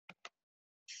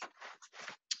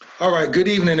All right, good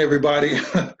evening, everybody.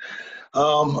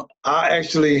 I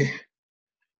actually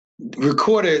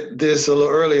recorded this a little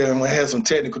earlier and I had some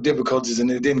technical difficulties and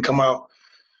it didn't come out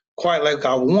quite like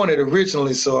I wanted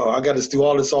originally, so I got to do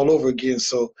all this all over again.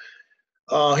 So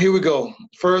here we go.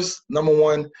 First, number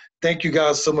one, thank you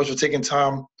guys so much for taking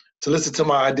time to listen to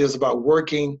my ideas about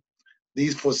working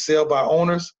these for sale by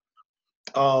owners.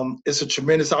 It's a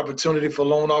tremendous opportunity for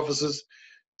loan officers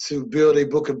to build a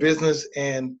book of business,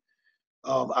 and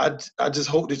I just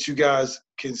hope that you guys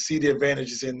can see the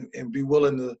advantages and be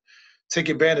willing to take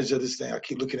advantage of this thing. I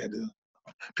keep looking at the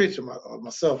picture of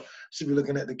myself. Should be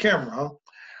looking at the camera, huh?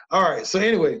 All right. So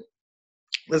anyway,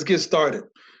 let's get started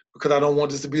because I don't want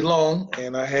this to be long,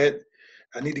 and I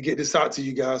need to get this out to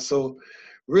you guys. So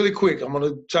really quick, I'm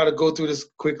gonna try to go through this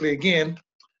quickly again.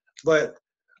 But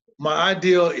my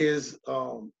ideal is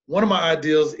one of my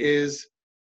ideals is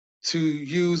to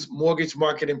use Mortgage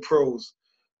Marketing Pros,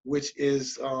 which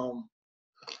is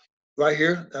right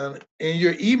here. In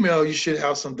your email, you should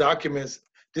have some documents.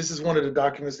 This is one of the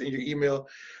documents in your email.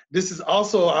 This is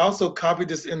also, I also copied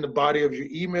this in the body of your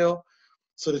email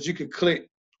so that you can click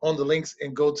on the links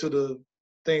and go to the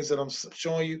things that I'm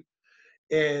showing you.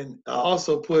 And I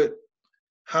also put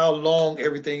how long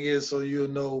everything is so you'll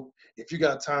know if you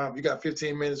got time, you got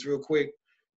 15 minutes real quick,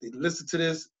 listen to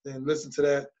this, then listen to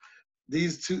that.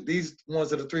 These ones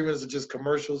that are 3 minutes are just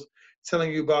commercials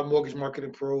telling you about Mortgage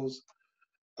Marketing Pros.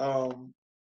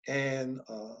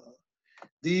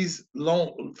 These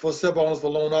loan for sale by owners for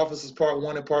loan officers, part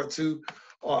 1 and part 2,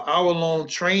 are hour-long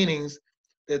trainings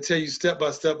that tell you step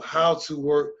by step how to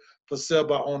work for sale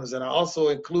by owners. And I also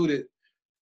included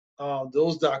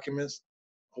those documents.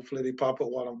 Hopefully they pop up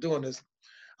while I'm doing this.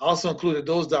 I also included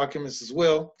those documents as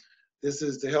well. This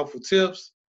is the helpful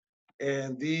tips,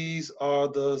 and these are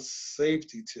the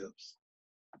safety tips.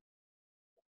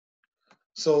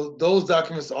 So those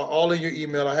documents are all in your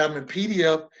email. I have them in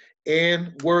PDF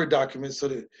and Word documents so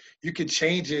that you can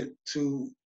change it to,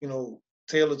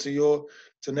 tailor to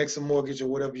Nexum Mortgage or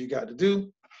whatever you got to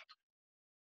do.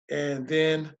 And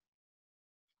then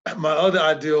my other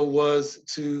ideal was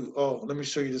to, let me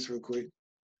show you this real quick.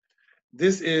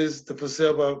 This is the for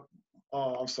sale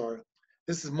by,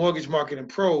 this is Mortgage Marketing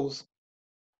Pros.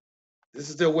 This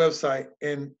is their website,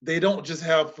 and they don't just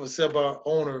have for sale by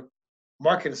owner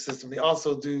marketing system. They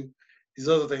also do these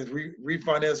other things: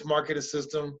 refinance marketing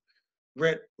system,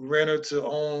 renter to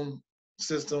own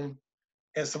system,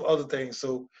 and some other things.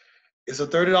 So it's a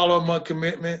 $30 a month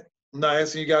commitment. I'm not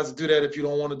asking you guys to do that if you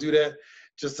don't want to do that.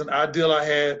 Just an ideal I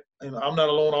had. I'm not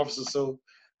a loan officer, so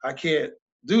I can't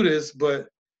do this, but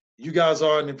you guys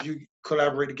are, and if you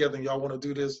collaborate together and y'all want to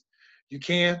do this, you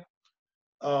can.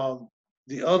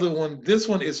 The other one, this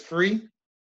one is free.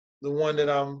 The one that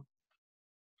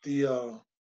the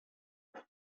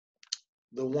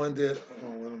one that,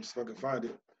 let me see if I can find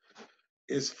it.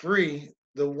 It's free.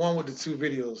 The one with the 2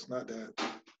 videos, not that.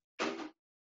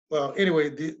 Well, anyway,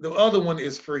 the other one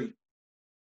is free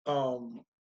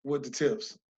with the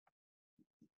tips.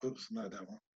 Oops, not that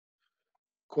one.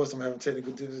 Of course, I'm having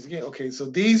technical difficulties again. Okay, so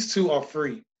these 2 are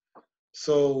free.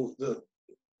 So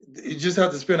you just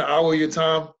have to spend an hour of your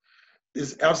time.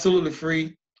 It's absolutely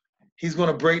free. He's going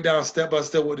to break down step by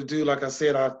step what to do. Like I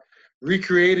said, I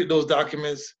recreated those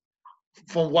documents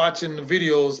from watching the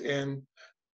videos and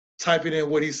typing in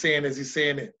what he's saying as he's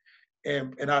saying it.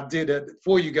 And I did that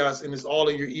for you guys, and it's all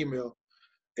in your email.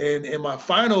 And my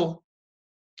final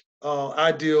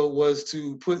ideal was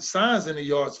to put signs in the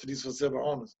yards for these for sale by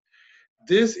owners.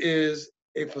 This is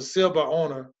a for sale by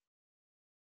owner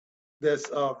that's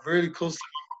very close.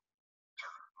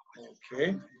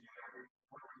 Okay.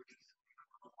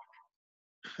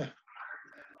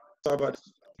 Sorry about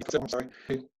that. I'm sorry.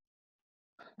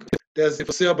 That's a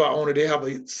for sale by owner. They have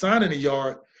a sign in the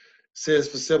yard, says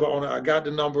for sale by owner. I got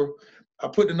the number. I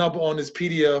put the number on this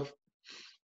PDF.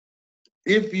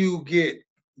 If you get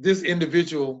this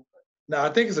individual, now I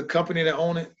think it's a company that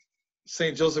own it,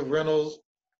 St. Joseph Rentals,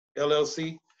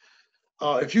 LLC.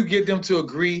 If you get them to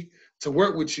agree to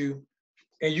work with you,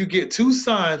 and you get 2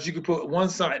 signs, you can put one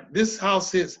sign. This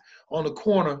house sits on the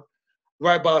corner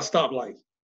right by a stoplight.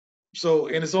 So,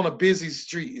 and it's on a busy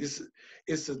street. Well,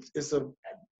 it's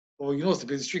a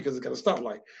busy street because it's got a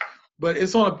stoplight, but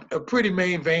it's on a pretty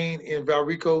main vein in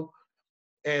Valrico.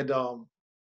 And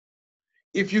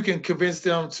if you can convince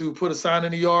them to put a sign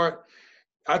in the yard,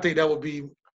 I think that would be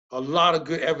a lot of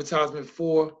good advertisement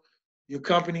for your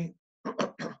company.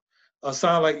 A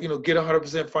sign like, get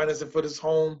 100% financing for this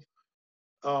home.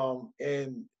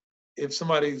 And if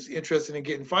somebody's interested in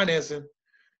getting financing,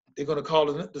 they're going to call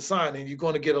the sign, and you're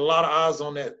going to get a lot of eyes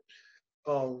on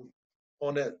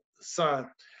that sign.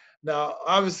 Now,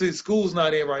 obviously, school's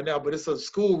not in right now, but it's a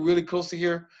school really close to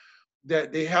here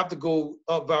that they have to go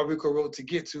up Valrico Road to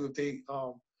get to if they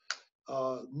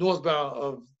northbound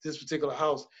of this particular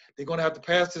house. They're going to have to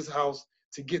pass this house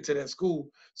to get to that school.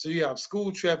 So you have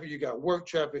school traffic, you got work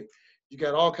traffic, you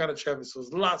got all kind of traffic. So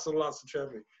it's lots and lots of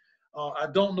traffic. I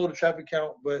don't know the traffic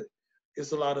count, but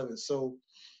it's a lot of it. So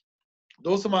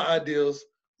those are my ideas.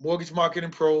 Mortgage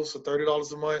Marketing Pro, so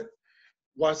 $30 a month.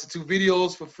 Watch the 2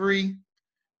 videos for free,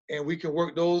 and we can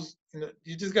work those.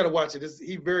 You just got to watch it.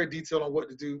 He's very detailed on what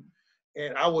to do,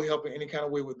 and I will help in any kind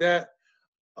of way with that.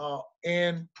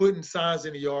 And putting signs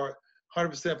in the yard,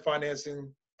 100%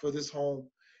 financing for this home.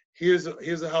 Here's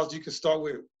a house you can start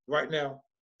with right now,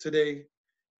 today.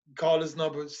 Call this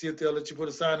number, see if they'll let you put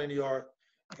a sign in the yard,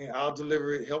 and I'll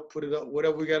deliver it, help put it up,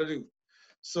 whatever we got to do.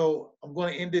 So I'm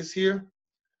going to end this here,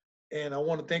 and I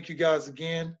want to thank you guys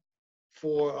again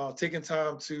for taking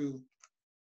time to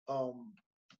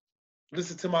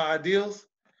listen to my ideas,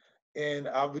 and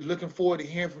I'll be looking forward to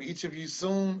hearing from each of you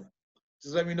soon.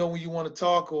 Just let me know when you want to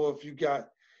talk, or if you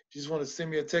just want to send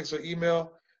me a text or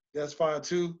email, that's fine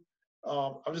too.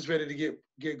 I'm just ready to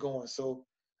get going. So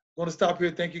I'm going to stop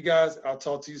here. Thank you guys. I'll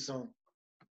talk to you soon.